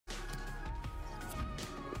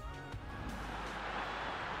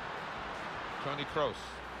Toni Kroos.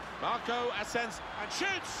 Marco ascends and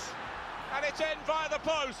shoots! And it's in via the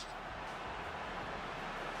post!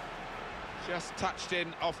 Just touched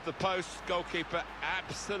in off the post. Goalkeeper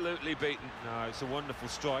absolutely beaten. No, it's a wonderful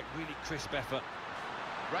strike, really crisp effort.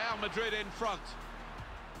 Real Madrid in front.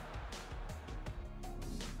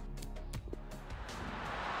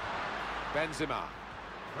 Benzema.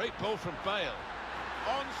 Great ball from Bale.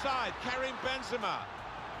 Onside, Karim Benzema.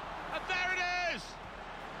 And there it is!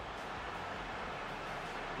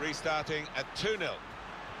 Restarting at 2-0.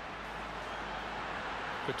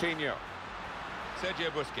 Coutinho. Sergio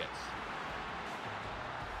Busquets.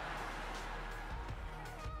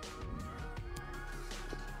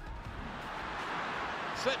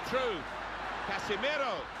 Slip through.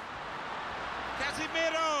 Casemiro.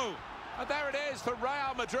 Casemiro! And there it is for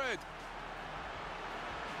Real Madrid.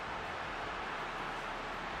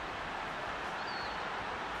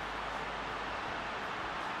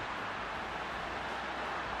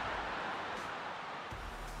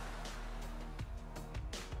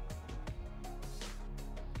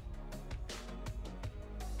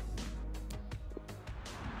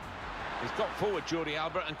 He's got forward, Jordi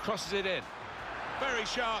Alba, and crosses it in. Very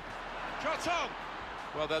sharp. Shot on!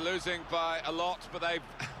 Well, they're losing by a lot, but they've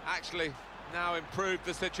actually now improved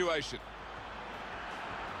the situation.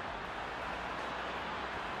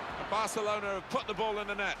 And Barcelona have put the ball in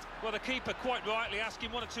the net. Well, the keeper quite rightly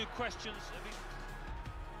asking one or two questions.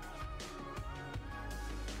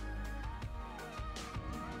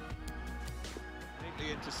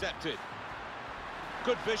 Neatly intercepted.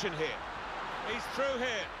 Good vision here. He's through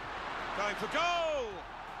here. Going for goal!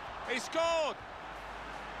 He scored!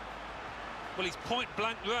 Well, he's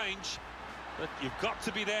point-blank range, but you've got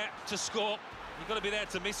to be there to score. You've got to be there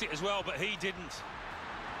to miss it as well, but he didn't.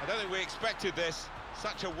 I don't think we expected this.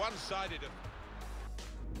 Such a one-sided...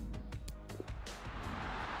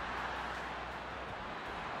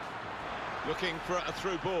 Looking for a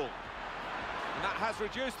through ball. And that has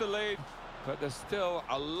reduced the lead, but there's still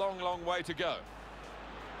a long, long way to go.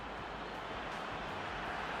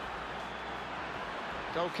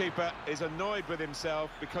 Goalkeeper is annoyed with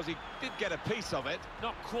himself because he did get a piece of it.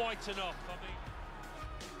 Not quite enough, I mean...